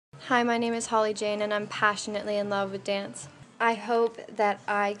Hi, my name is Holly Jane and I'm passionately in love with dance. I hope that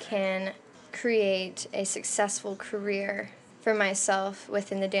I can create a successful career for myself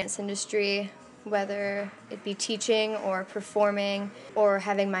within the dance industry, whether it be teaching or performing or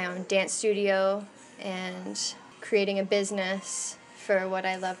having my own dance studio and creating a business for what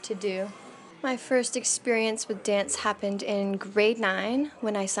I love to do. My first experience with dance happened in grade 9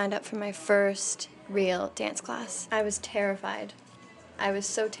 when I signed up for my first real dance class. I was terrified. I was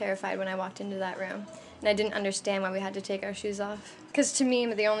so terrified when I walked into that room, and I didn't understand why we had to take our shoes off. Because to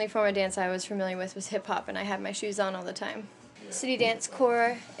me, the only form of dance I was familiar with was hip-hop, and I had my shoes on all the time. City Dance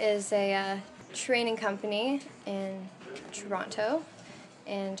Corps is a training company in Toronto,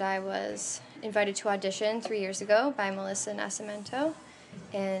 and I was invited to audition 3 years ago by Melissa Nascimento,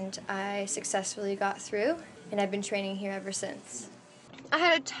 and I successfully got through, and I've been training here ever since. I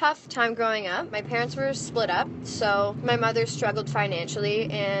had a tough time growing up. My parents were split up, so my mother struggled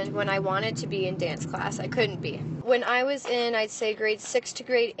financially, and when I wanted to be in dance class, I couldn't be. When I was in, I'd say, grade 6 to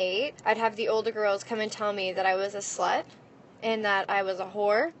grade 8, I'd have the older girls come and tell me that I was a slut and that I was a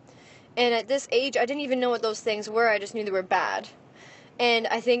whore. And at this age, I didn't even know what those things were. I just knew they were bad. And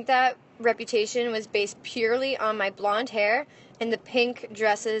I think that reputation was based purely on my blonde hair and the pink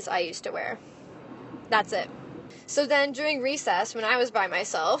dresses I used to wear. That's it. So then during recess, when I was by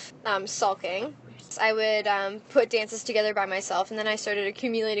myself, sulking, I would put dances together by myself, and then I started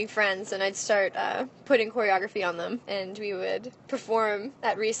accumulating friends, and I'd start putting choreography on them, and we would perform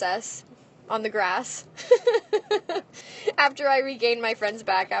at recess on the grass after I regained my friends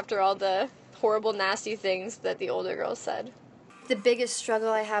back after all the horrible, nasty things that the older girls said. The biggest struggle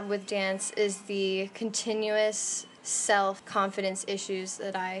I have with dance is the continuous self-confidence issues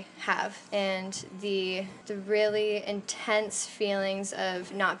that I have, and the really intense feelings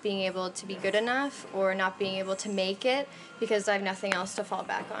of not being able to be good enough or not being able to make it because I have nothing else to fall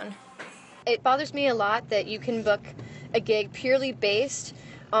back on. It bothers me a lot that you can book a gig purely based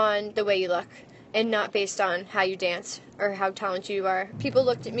on the way you look and not based on how you dance or how talented you are. People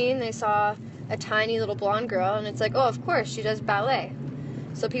looked at me and they saw a tiny little blonde girl, and it's like, oh, of course, she does ballet.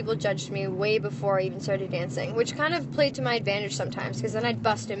 So people judged me way before I even started dancing, which kind of played to my advantage sometimes, because then I'd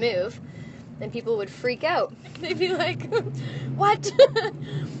bust a move, and people would freak out. They'd be like, what?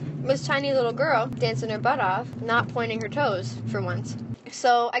 This tiny little girl dancing her butt off, not pointing her toes for once.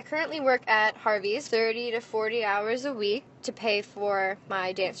 So I currently work at Harvey's 30 to 40 hours a week to pay for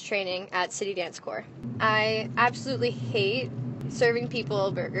my dance training at City Dance Corps. I absolutely hate serving people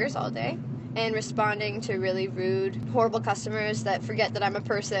burgers all day and responding to really rude, horrible customers that forget that I'm a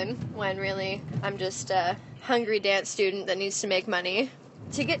person when really I'm just a hungry dance student that needs to make money.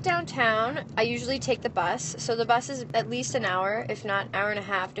 To get downtown, I usually take the bus, so the bus is at least an hour, if not an hour and a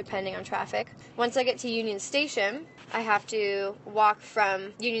half, depending on traffic. Once I get to Union Station, I have to walk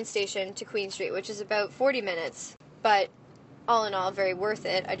from Union Station to Queen Street, which is about 40 minutes, but all in all, very worth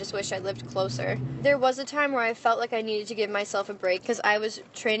it. I just wish I lived closer. There was a time where I felt like I needed to give myself a break because I was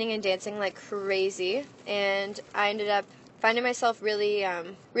training and dancing like crazy, and I ended up finding myself really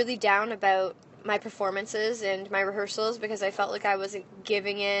down about my performances and my rehearsals because I felt like I wasn't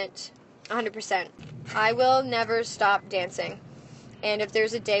giving it 100%. I will never stop dancing, and if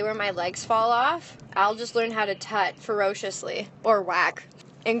there's a day where my legs fall off, I'll just learn how to tut ferociously or whack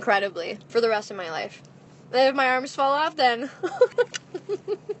incredibly for the rest of my life. And if my arms fall off, then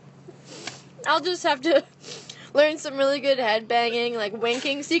I'll just have to learn some really good head banging, like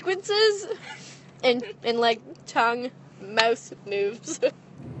winking sequences and like tongue mouth moves.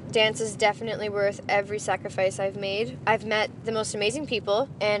 Dance is definitely worth every sacrifice I've made. I've met the most amazing people,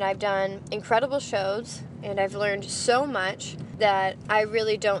 and I've done incredible shows, and I've learned so much that I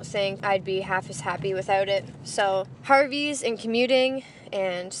really don't think I'd be half as happy without it. So Harvey's and commuting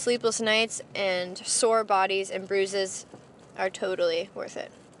and sleepless nights and sore bodies and bruises are totally worth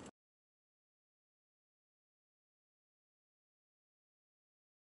it.